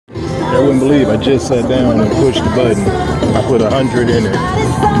You wouldn't believe I just sat down and pushed the button. I put 100 in it.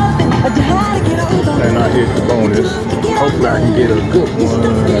 And I hit the bonus. Hopefully I can get a good one.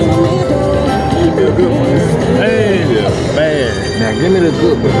 Give me a good one. Hey, bad. Now give me the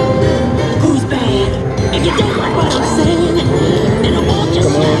good one. Who's bad? If you don't like what I'm saying, then I won't just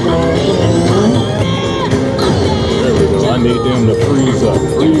come on. There we go. I need them to freeze up.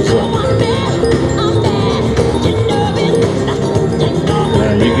 Freeze up.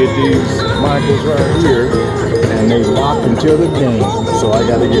 Now you get these Michaels right here, and they lock until the game. So I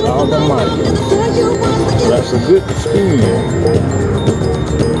got to get all the Michaels. So that's a good spin.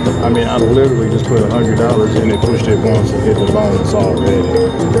 I mean, I literally just put $100 in it, pushed it once, and hit the bonus already.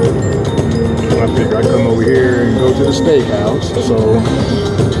 I figure I come over here and go to the steakhouse. So I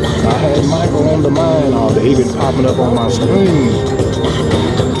had Michael on the mind all day. He been popping up on my screen.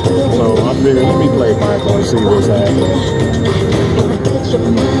 So I figured, let me play Michael and see what's happening.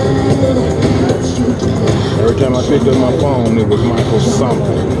 Every time I picked up my phone, it was Michael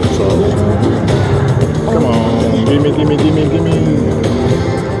something. So come on, gimme. Come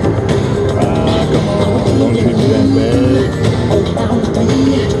on, don't treat me that bad.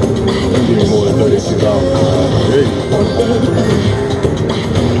 Don't give me more than $32.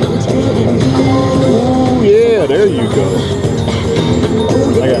 Ooh, yeah, there you go.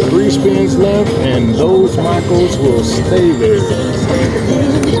 I got 3 spins left, and those Michaels will stay there.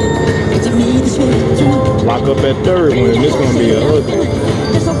 Lock up that third one, and this gonna be a ugly.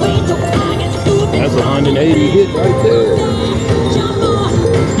 That's a 180 hit right there.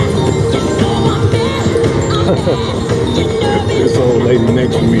 This old lady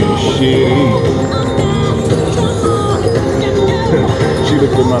next to me is shitty. She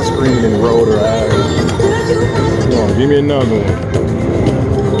looked at my screen and rolled her eyes. Come on, give me another one.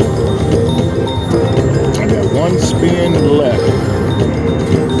 I got 1 spin left.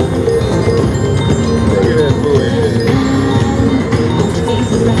 Look at that boy.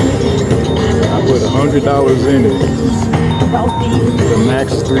 I put $100 in it. The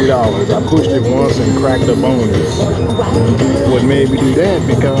max is $3. I pushed it once and cracked the bonus. What made me do that?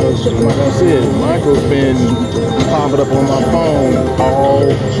 Because, like I said, Michael's been popping up on my phone all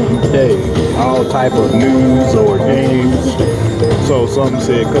day. All type of news or games. So something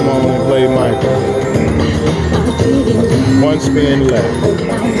said, come on and play Michael. 1 spin left.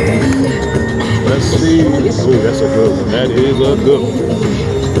 Let's see. Oh, that's a good one. That is a good one.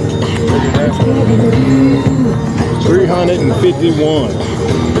 351.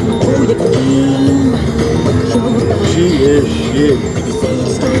 She is shit.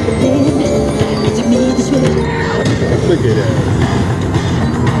 Look at that.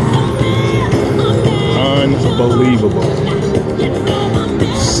 Unbelievable.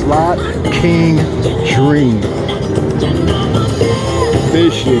 Slot King Dream.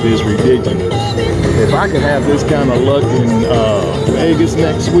 This shit is ridiculous. If I could have this kind of luck in Vegas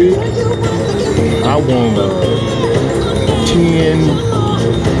next week, I want a 10,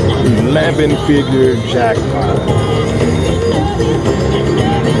 11-figure jackpot.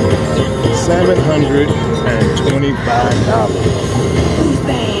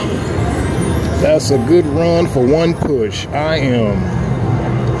 $725. That's a good run for 1 push. I am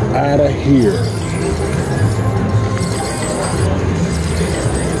out of here.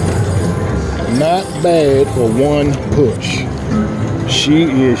 Not bad for 1 push. She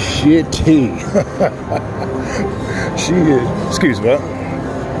is shitty. She is, excuse me.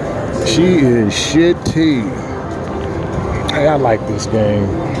 She is shitty. Hey, I like this game.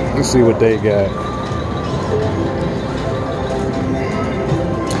 Let's see what they got.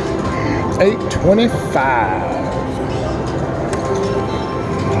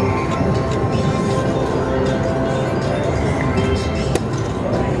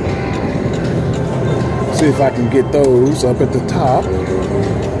 See if I can get those up at the top.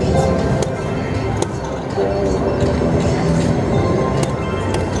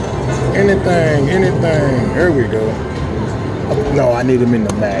 Anything. There we go. No, I need them in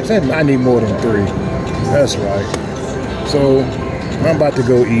the max. I need more than 3. That's right. So I'm about to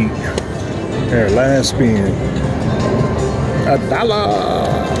go eat. There, last spin. $1.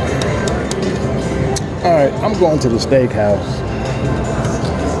 All right, I'm going to the steakhouse.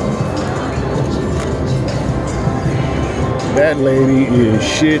 That lady is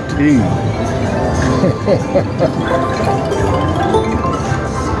shitty.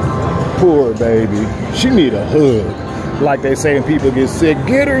 Poor baby. She need a hug. Like they say when people get sick,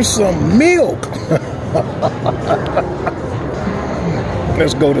 get her some milk.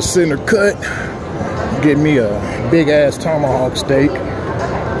 Let's go to Center Cut. Get me a big ass tomahawk steak.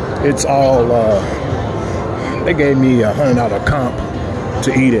 It's all, they gave me a $100 comp.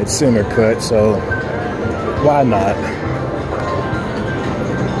 to eat at Center Cut, so why not?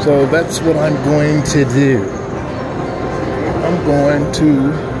 So that's what I'm going to do. I'm going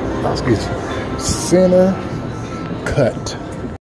to Center Cut.